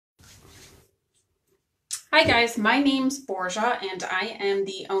Hi guys, my name's Borgia and I am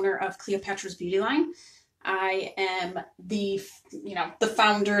the owner of Cleopatra's Beauty Line. I am the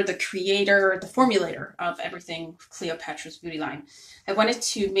founder, the creator, the formulator of everything Cleopatra's Beauty Line. I wanted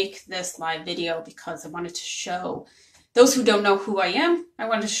to make this live video because I wanted to show those who don't know who I am. I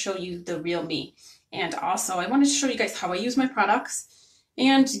wanted to show you the real me. And also I wanted to show you guys how I use my products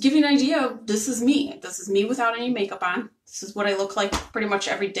and give you an idea of this is me. This is me without any makeup on. This is what I look like pretty much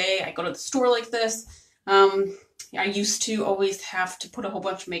every day. I go to the store like this. I used to always have to put a whole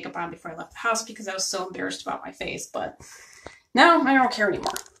bunch of makeup on before I left the house because I was so embarrassed about my face, but now I don't care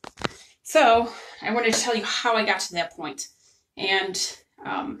anymore. So I wanted to tell you how I got to that point and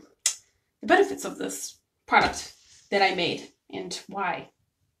the benefits of this product that I made and why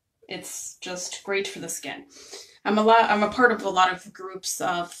it's just great for the skin. I'm a part of a lot of groups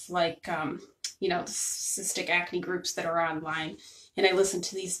of like, the cystic acne groups that are online. And I listen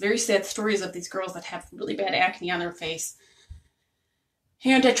to these very sad stories of these girls that have really bad acne on their face.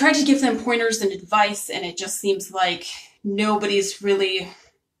 And I tried to give them pointers and advice, and it just seems like nobody's really,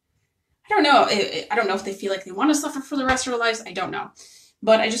 I don't know if they feel like they want to suffer for the rest of their lives. I don't know.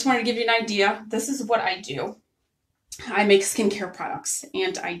 But I just wanted to give you an idea. This is what I do. I make skincare products,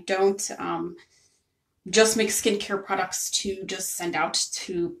 and I don't just make skincare products to just send out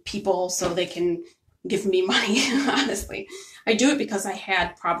to people so they can give me money, honestly. I do it because I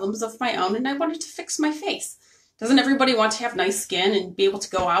had problems of my own and I wanted to fix my face. Doesn't everybody want to have nice skin and be able to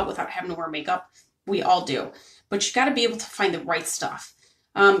go out without having to wear makeup? We all do. But you got to be able to find the right stuff.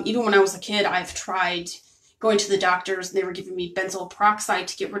 Even when I was a kid, I've tried going to the doctors and they were giving me benzoyl peroxide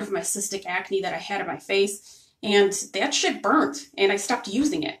to get rid of my cystic acne that I had on my face. And that shit burnt and I stopped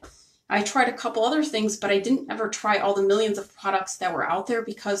using it. I tried a couple other things, but I didn't ever try all the millions of products that were out there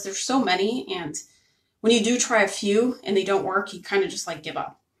because there's so many, and when you do try a few and they don't work, you kind of just like give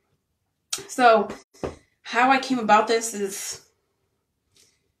up. So how I came about this is,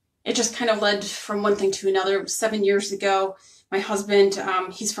 it just kind of led from one thing to another. It was 7 years ago. My husband,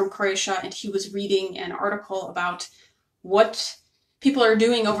 he's from Croatia, and he was reading an article about what people are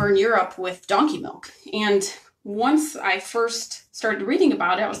doing over in Europe with donkey milk. And once I first started reading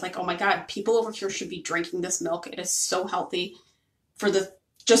about it, I was like, oh my God, people over here should be drinking this milk. It is so healthy for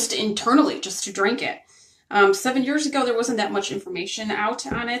just internally, just to drink it. 7 years ago, there wasn't that much information out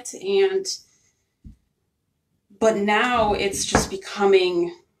on it, but now it's just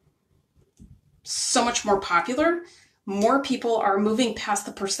becoming so much more popular. More people are moving past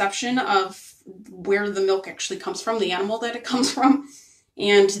the perception of where the milk actually comes from, the animal that it comes from,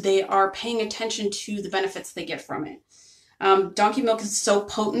 and they are paying attention to the benefits they get from it. Donkey milk is so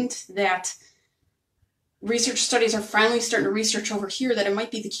potent that research studies are finally starting to research over here that it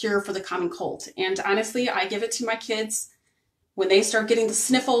might be the cure for the common cold. And honestly, I give it to my kids when they start getting the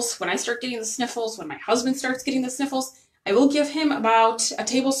sniffles, when I start getting the sniffles, when my husband starts getting the sniffles, I will give him about a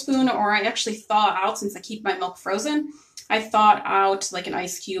tablespoon, or I actually thaw out, since I keep my milk frozen, I thaw out like an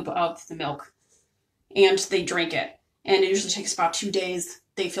ice cube of the milk and they drink it. And it usually takes about 2 days.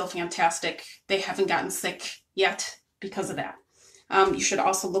 They feel fantastic. They haven't gotten sick yet because of that. You should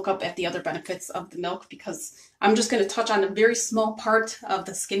also look up at the other benefits of the milk, because I'm just going to touch on a very small part of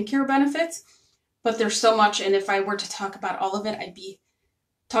the skincare benefits, but there's so much, and if I were to talk about all of it, I'd be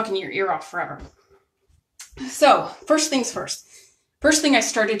talking your ear off forever. So first things first. First thing I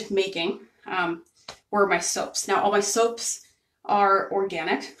started making were my soaps. Now all my soaps are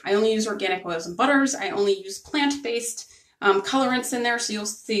organic. I only use organic oils and butters. I only use plant-based colorants in there, so you'll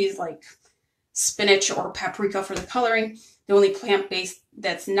see like spinach or paprika for the coloring. The only plant-based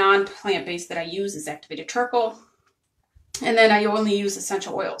that's non-plant-based that I use is activated charcoal. And then I only use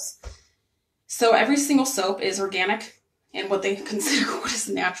essential oils. So every single soap is organic, and what they consider what is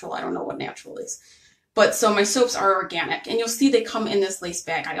natural. I don't know what natural is. But so my soaps are organic, and you'll see they come in this lace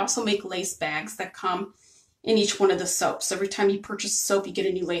bag. I also make lace bags that come in each one of the soaps. So every time you purchase soap, you get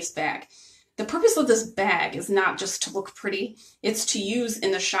a new lace bag. The purpose of this bag is not just to look pretty, it's to use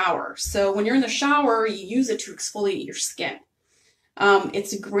in the shower. So when you're in the shower, you use it to exfoliate your skin.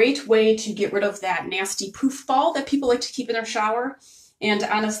 It's a great way to get rid of that nasty poof ball that people like to keep in their shower. And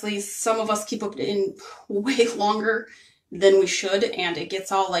honestly, some of us keep it in way longer than we should, and it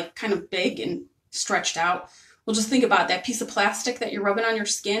gets all like kind of big and stretched out. Well, just think about it. That piece of plastic that you're rubbing on your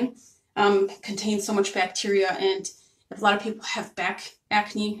skin contains so much bacteria, and if a lot of people have back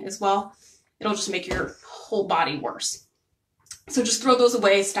acne as well, it'll just make your whole body worse. So just throw those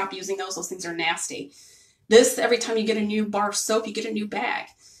away, stop using those. Those things are nasty. This, every time you get a new bar of soap, you get a new bag.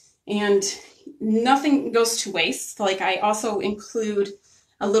 And nothing goes to waste. Like I also include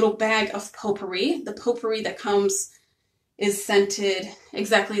a little bag of potpourri. The potpourri that comes is scented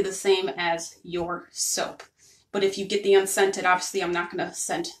exactly the same as your soap. But if you get the unscented, obviously I'm not going to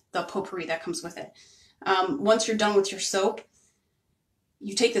scent the potpourri that comes with it. Once you're done with your soap,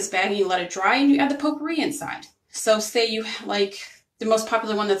 you take this bag and you let it dry and you add the potpourri inside. So say you like, the most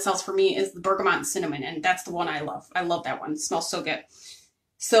popular one that sells for me is the bergamot and cinnamon, and that's the one I love. I love that one. It smells so good.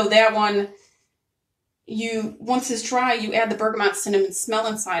 So that one, once it's dry, you add the bergamot cinnamon smell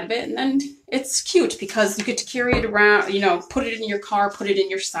inside of it, and then it's cute because you get to carry it around, you know, put it in your car, put it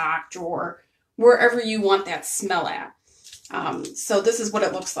in your sock drawer, wherever you want that smell at. So this is what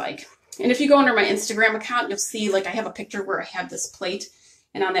it looks like. And if you go under my Instagram account, you'll see, like, I have a picture where I have this plate,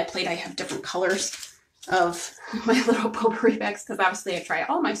 and on that plate I have different colors of my little potpourri bags, because obviously I try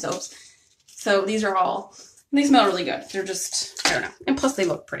all my soaps. So these smell really good. They're just, I don't know. And plus they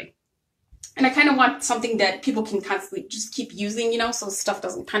look pretty. And I kind of want something that people can constantly just keep using, you know, so stuff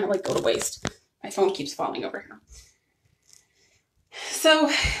doesn't kind of like go to waste. My phone keeps falling over here.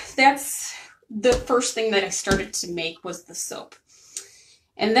 So that's the first thing that I started to make, was the soap.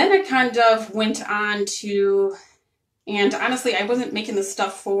 And then I kind of went on to, and honestly, I wasn't making this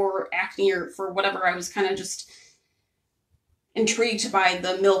stuff for acne or for whatever. I was kind of just intrigued by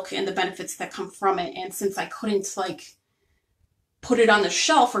the milk and the benefits that come from it. And since I couldn't like put it on the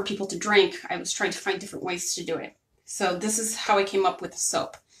shelf for people to drink, I was trying to find different ways to do it. So this is how I came up with the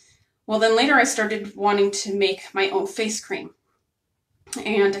soap. Well, then later I started wanting to make my own face cream.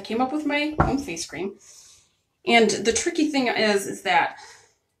 And I came up with my own face cream. And the tricky thing is that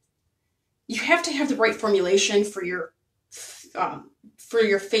you have to have the right formulation for your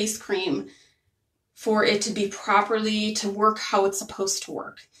face cream for it to be properly, to work how it's supposed to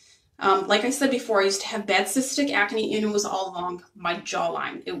work. Like I said before, I used to have bad cystic acne, and it was all along my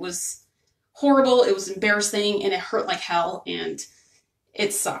jawline. It was horrible, it was embarrassing, and it hurt like hell, and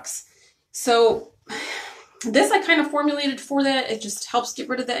it sucks. So this I kind of formulated for that. It just helps get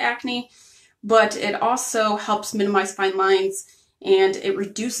rid of the acne, but it also helps minimize fine lines, and it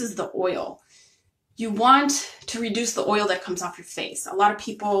reduces the oil. You want to reduce the oil that comes off your face. A lot of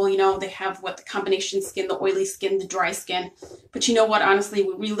people, you know, they have the combination skin, the oily skin, the dry skin. But you know what, honestly,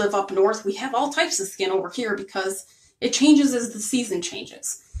 when we live up north, we have all types of skin over here because it changes as the season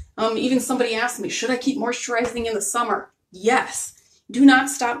changes. Even somebody asked me, should I keep moisturizing in the summer? Yes. Do not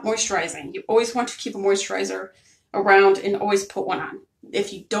stop moisturizing. You always want to keep a moisturizer around and always put one on.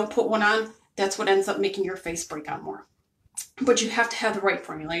 If you don't put one on, that's what ends up making your face break out more. But you have to have the right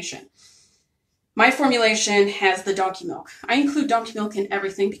formulation. My formulation has the donkey milk. I include donkey milk in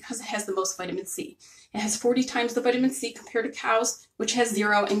everything because it has the most vitamin C. It has 40 times the vitamin C compared to cows, which has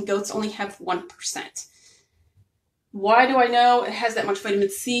 0, and goats only have 1%. Why do I know it has that much vitamin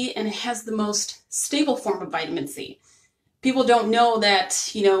C? And it has the most stable form of vitamin C. People don't know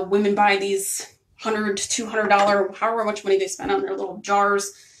that, you know, women buy these $100 to $200, however much money they spend on their little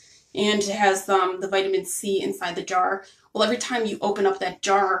jars, and it has the vitamin C inside the jar. Well, every time you open up that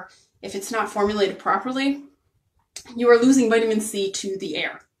jar, if it's not formulated properly, you are losing vitamin C to the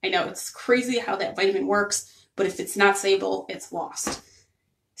air. I know, it's crazy how that vitamin works, but if it's not stable, it's lost.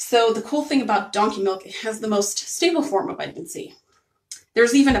 So the cool thing about donkey milk, it has the most stable form of vitamin C.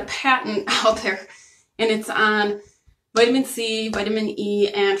 There's even a patent out there, and it's on vitamin C, vitamin E,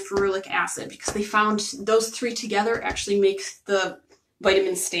 and ferulic acid, because they found those three together actually make the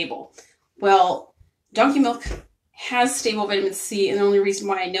vitamin stable. Well, donkey milk has stable vitamin C, and the only reason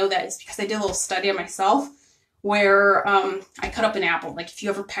why I know that is because I did a little study on myself where I cut up an apple. Like if you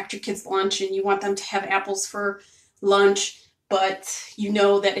ever packed your kids lunch and you want them to have apples for lunch, but you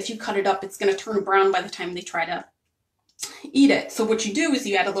know that if you cut it up, it's going to turn brown by the time they try to eat it. So what you do is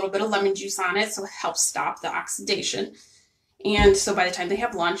you add a little bit of lemon juice on it, so it helps stop the oxidation. And so by the time they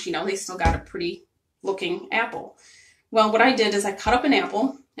have lunch, you know, they still got a pretty looking apple. Well, what I did is I cut up an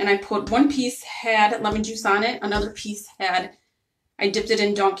apple, and I put one piece had lemon juice on it, another piece I dipped it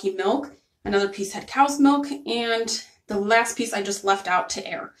in donkey milk, another piece had cow's milk, and the last piece I just left out to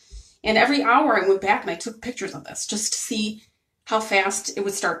air. And every hour I went back and I took pictures of this just to see how fast it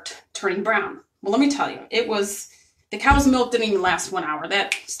would start turning brown. Well, let me tell you, the cow's milk didn't even last 1 hour.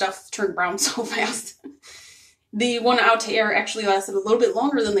 That stuff turned brown so fast. The one out to air actually lasted a little bit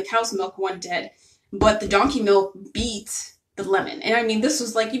longer than the cow's milk one did, but the donkey milk beat the lemon. And I mean, this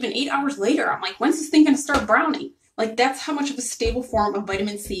was like even 8 hours later. I'm like, when's this thing going to start browning? Like, that's how much of a stable form of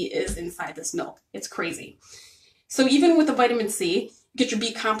vitamin C is inside this milk. It's crazy. So even with the vitamin C, you get your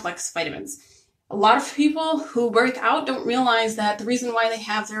B complex vitamins. A lot of people who break out don't realize that the reason why they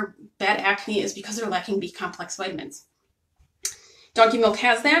have their bad acne is because they're lacking B complex vitamins. Donkey milk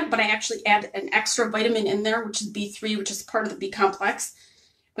has that, but I actually add an extra vitamin in there, which is B3, which is part of the B complex.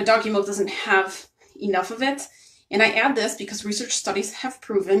 But donkey milk doesn't have enough of it. And I add this because research studies have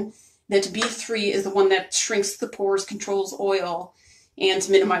proven that B3 is the one that shrinks the pores, controls oil, and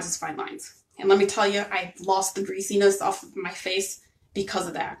minimizes fine lines. And let me tell you, I've lost the greasiness off of my face because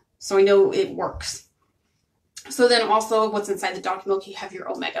of that. So I know it works. So then also what's inside the donkey milk, you have your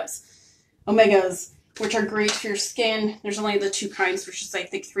omegas. Omegas, which are great for your skin. There's only the 2 kinds, which is I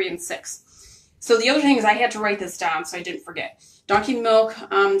think 3 and 6. So the other thing is I had to write this down so I didn't forget. Donkey milk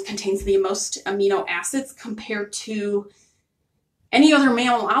contains the most amino acids compared to any other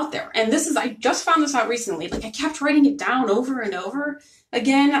mammal out there. And this is, I just found this out recently. Like I kept writing it down over and over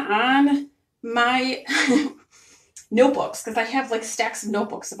again on my notebooks, because I have like stacks of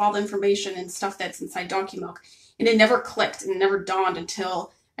notebooks of all the information and stuff that's inside donkey milk. And it never clicked and never dawned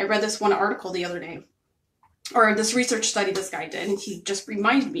until I read this one article the other day, or this research study this guy did, and he just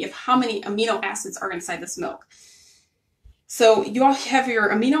reminded me of how many amino acids are inside this milk. So you all have your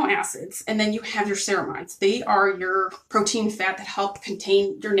amino acids, and then you have your ceramides. They are your protein fat that help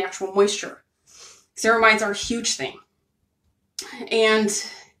contain your natural moisture. Ceramides are a huge thing. And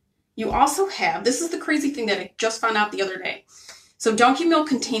you also have, this is the crazy thing that I just found out the other day. So donkey milk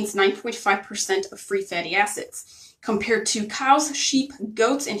contains 9.5% of free fatty acids, compared to cows, sheep,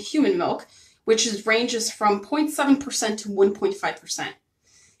 goats, and human milk, which ranges from 0.7% to 1.5%.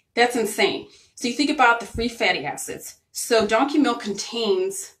 That's insane. So you think about the free fatty acids. So donkey milk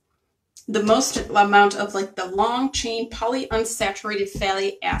contains the most amount of like the long chain polyunsaturated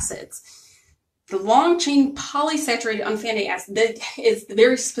fatty acids. The long chain polysaturated unfatty acid that is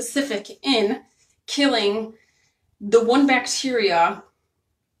very specific in killing the one bacteria.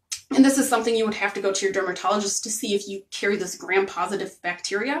 And this is something you would have to go to your dermatologist to see if you carry this gram-positive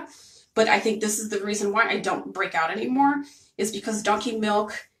bacteria. But I think this is the reason why I don't break out anymore, is because donkey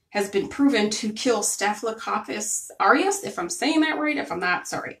milk has been proven to kill Staphylococcus aureus, if I'm saying that right. If I'm not,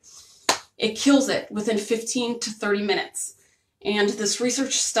 sorry. It kills it within 15 to 30 minutes. And this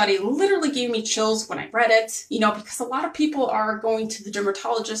research study literally gave me chills when I read it, you know, because a lot of people are going to the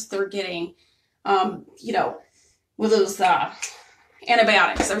dermatologist, they're getting, you know, with those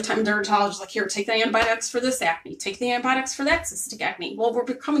antibiotics. Every time a dermatologist is like, here, take the antibiotics for this acne, take the antibiotics for that cystic acne. Well, we're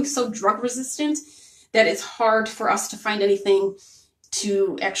becoming so drug resistant that it's hard for us to find anything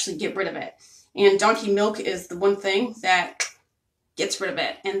to actually get rid of it. And donkey milk is the one thing that gets rid of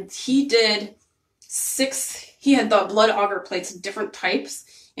it. And he did 6, he had the blood auger plates, different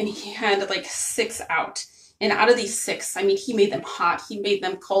types, and he had like 6 out. And out of these 6, I mean, he made them hot, he made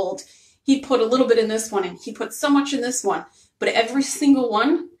them cold. He put a little bit in this one, and he put so much in this one. But every single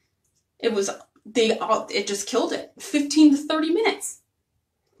one, it just killed it. 15 to 30 minutes.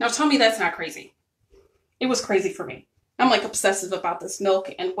 Now tell me that's not crazy. It was crazy for me. I'm like obsessive about this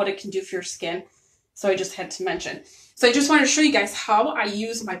milk and what it can do for your skin. So I just had to mention. So I just wanted to show you guys how I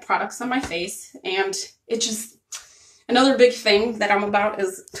use my products on my face. And it just, another big thing that I'm about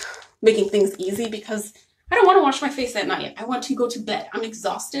is making things easy, because I don't want to wash my face at night. I want to go to bed. I'm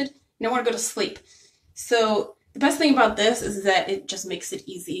exhausted and I want to go to sleep. So the best thing about this is that it just makes it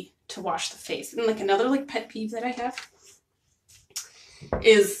easy to wash the face. And like another like pet peeve that I have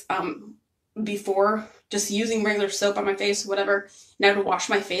is before just using regular soap on my face or whatever, and I would wash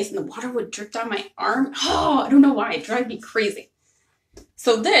my face and the water would drip down my arm. Oh, I don't know why. It drives me crazy.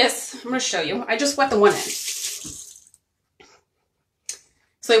 So this, I'm going to show you. I just wet the one end.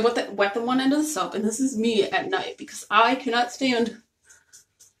 So I wet the one end of the soap, and this is me at night because I cannot stand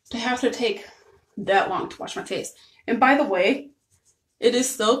to have to take that long to wash my face. And by the way, it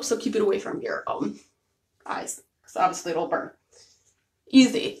is soap, so keep it away from your eyes, because obviously it'll burn.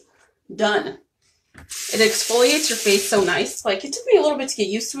 Easy. Done. It exfoliates your face so nice. Like, it took me a little bit to get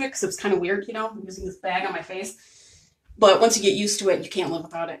used to it because it was kind of weird, you know, I'm using this bag on my face. But once you get used to it, you can't live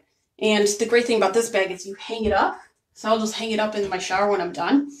without it. And the great thing about this bag is you hang it up. So I'll just hang it up in my shower when I'm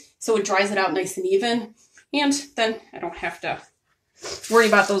done. So it dries it out nice and even. And then I don't have to worry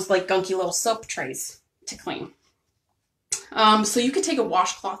about those like gunky little soap trays to clean. So you could take a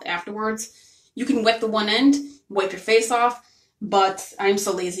washcloth afterwards. You can wet the one end, wipe your face off. But I'm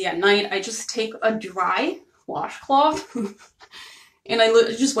so lazy at night, I just take a dry washcloth and I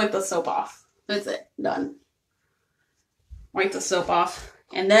just wipe the soap off. That's it. Done. Wipe the soap off.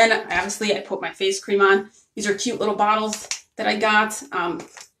 And then, obviously, I put my face cream on. These are cute little bottles that I got.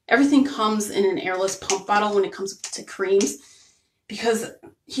 Everything comes in an airless pump bottle when it comes to creams. Because,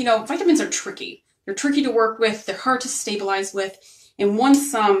 you know, vitamins are tricky. They're tricky to work with. They're hard to stabilize with. And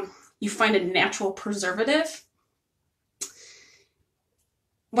once you find a natural preservative,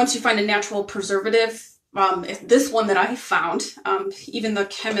 this one that I found, even the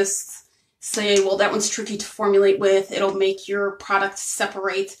chemists say, well, that one's tricky to formulate with. It'll make your product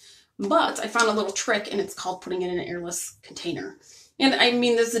separate But I found a little trick, and it's called putting it in an airless container. And I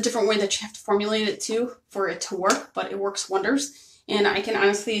mean, there's a different way that you have to formulate it too for it to work, but it works wonders. And I can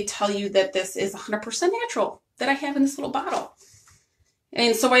honestly tell you that this is 100% natural that I have in this little bottle.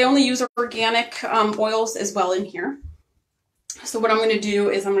 And so I only use organic oils as well in here. So what I'm going to do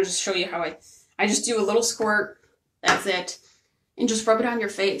is I'm going to just show you how I just do a little squirt, that's it, and just rub it on your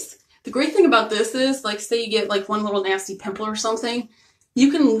face. The great thing about this is, like, say you get like one little nasty pimple or something,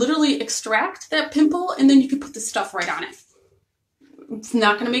 you can literally extract that pimple and then you can put the stuff right on it. It's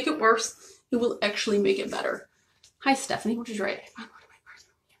not going to make it worse. It will actually make it better. Hi, Stephanie. What did you write?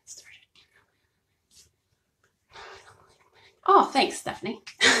 Oh, thanks, Stephanie.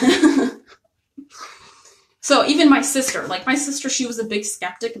 So even my sister, she was a big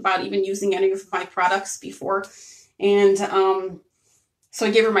skeptic about even using any of my products before. And so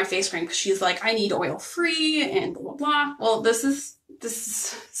I gave her my face cream because she's like, I need oil-free and blah, blah, blah. Well, this is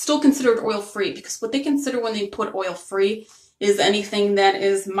still considered oil-free because what they consider when they put oil-free is anything that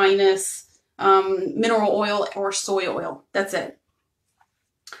is minus mineral oil or soy oil. That's it.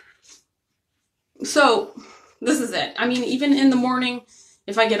 So this is it. I mean, even in the morning,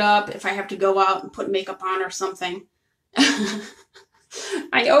 if I get up, if I have to go out and put makeup on or something,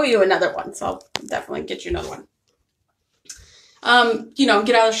 I owe you another one, so I'll definitely get you another one. You know,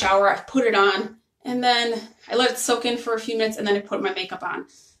 get out of the shower, I put it on, and then I let it soak in for a few minutes, and then I put my makeup on.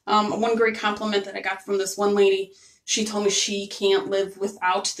 One great compliment that I got from this one lady, she told me she can't live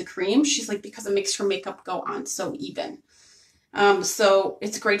without the cream. She's like, because it makes her makeup go on so even. So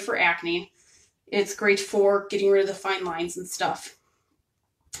it's great for acne. It's great for getting rid of the fine lines and stuff.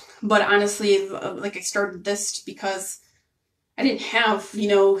 But honestly, like, I started this because I didn't have, you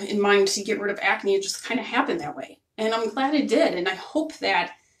know, in mind to get rid of acne. It just kind of happened that way. And I'm glad it did. And I hope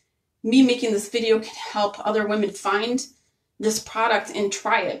that me making this video can help other women find this product and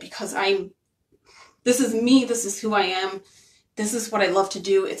try it, because this is me. This is who I am. This is what I love to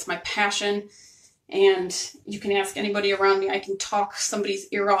do. It's my passion. And you can ask anybody around me. I can talk somebody's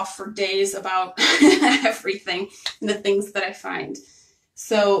ear off for days about everything and the things that I find.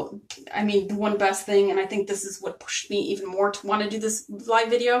 So, I mean, the one best thing, and I think this is what pushed me even more to want to do this live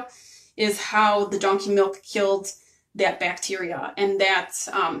video, is how the donkey milk killed that bacteria. And that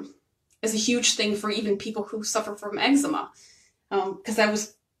is a huge thing for even people who suffer from eczema. Because I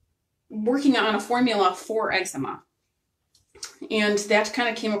was working on a formula for eczema. And that kind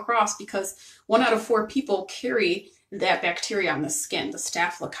of came across because 1 out of 4 people carry that bacteria on the skin, the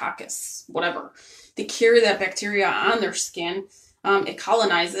Staphylococcus, whatever. They carry that bacteria on their skin. It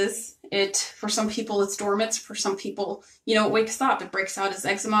colonizes it. For some people, it's dormant. For some people, you know, it wakes up. It breaks out as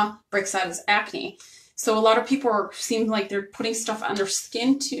eczema, breaks out as acne. So a lot of people seem like they're putting stuff on their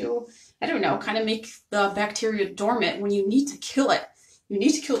skin to, I don't know, kind of make the bacteria dormant when you need to kill it. You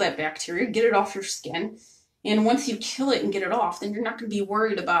need to kill that bacteria, get it off your skin. And once you kill it and get it off, then you're not going to be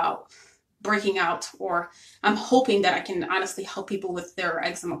worried about breaking out. Or I'm hoping that I can honestly help people with their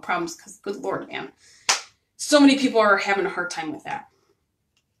eczema problems, because good Lord, man. So many people are having a hard time with that.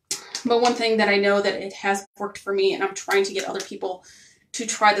 But one thing that I know that it has worked for me, and I'm trying to get other people to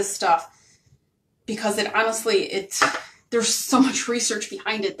try this stuff, because it honestly, there's so much research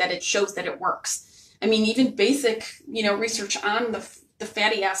behind it that it shows that it works. I mean, even basic, you know, research on the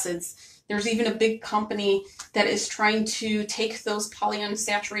fatty acids. There's even a big company that is trying to take those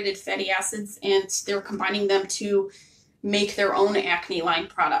polyunsaturated fatty acids and they're combining them to make their own acne line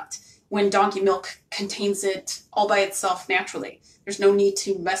product, when donkey milk contains it all by itself naturally. There's no need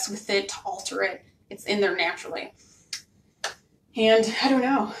to mess with it, to alter it. It's in there naturally. And I don't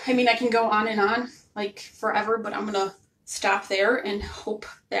know. I mean, I can go on and on like forever, but I'm going to stop there and hope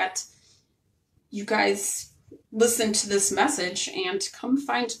that you guys listen to this message and come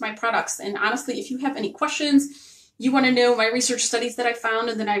find my products. And honestly, if you have any questions, you want to know my research studies that I found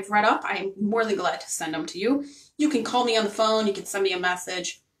and that I've read up, I'm more than glad to send them to you. You can call me on the phone. You can send me a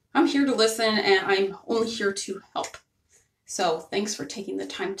message. I'm here to listen, and I'm only here to help. So thanks for taking the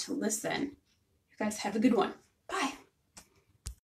time to listen. You guys have a good one.